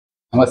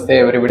Namaste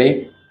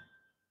everybody.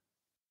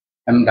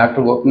 I'm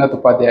Dr. Gopinath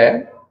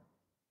Upadhyaya,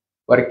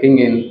 working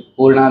in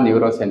Poorna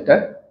Neuro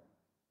Center.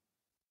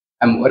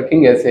 I'm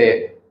working as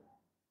a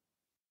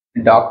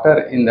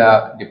doctor in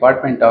the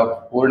department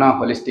of Poorna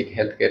Holistic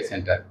Healthcare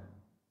Center.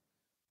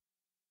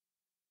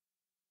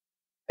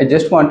 I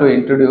just want to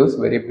introduce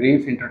very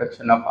brief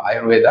introduction of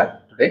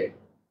Ayurveda today.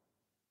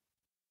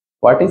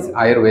 What is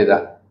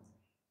Ayurveda?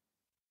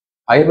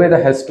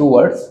 Ayurveda has two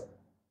words,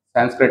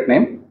 Sanskrit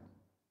name.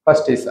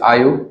 First is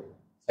Ayu,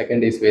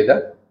 second is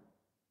Veda.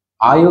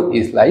 Ayu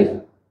is life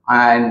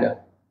and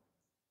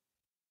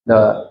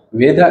the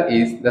Veda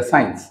is the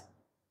science.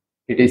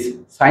 It is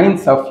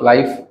science of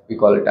life, we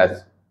call it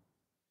as.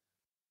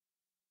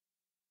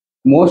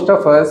 Most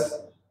of us,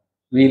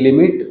 we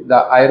limit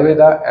the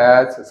Ayurveda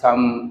as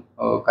some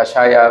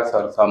kashayas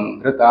or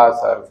some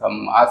dhritas or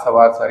some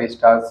asavas,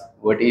 aristas,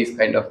 vadis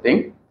kind of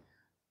thing.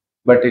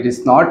 But it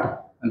is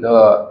not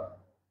the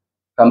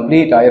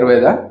complete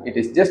Ayurveda, it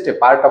is just a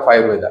part of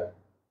Ayurveda.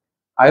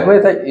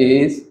 Ayurveda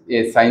is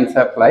a science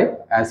of life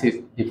as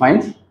it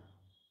defines,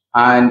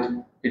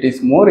 and it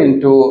is more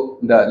into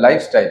the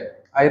lifestyle.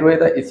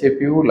 Ayurveda is a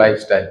pure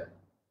lifestyle.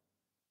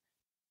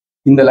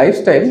 In the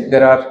lifestyle,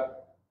 there are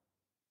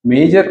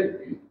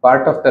major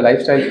part of the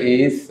lifestyle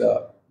is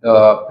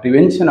the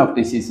prevention of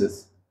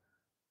diseases.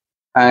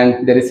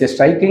 And there is a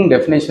striking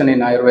definition in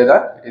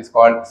Ayurveda. It is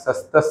called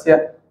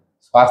Sastasya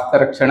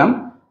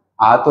Swastharakshanam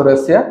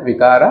Aturasya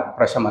Vikara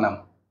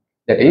Prashamanam.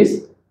 That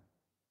is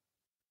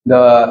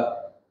the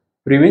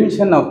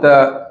prevention of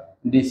the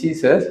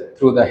diseases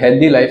through the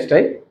healthy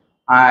lifestyle,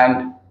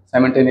 and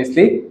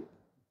simultaneously,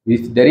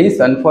 if there is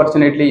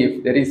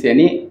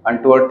any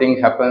untoward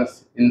thing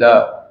happens in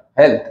the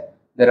health,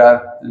 there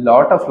are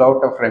lot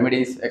of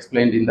remedies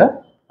explained in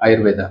the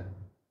Ayurveda.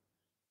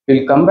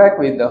 We'll come back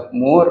with the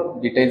more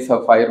details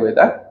of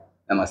Ayurveda.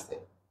 Namaste.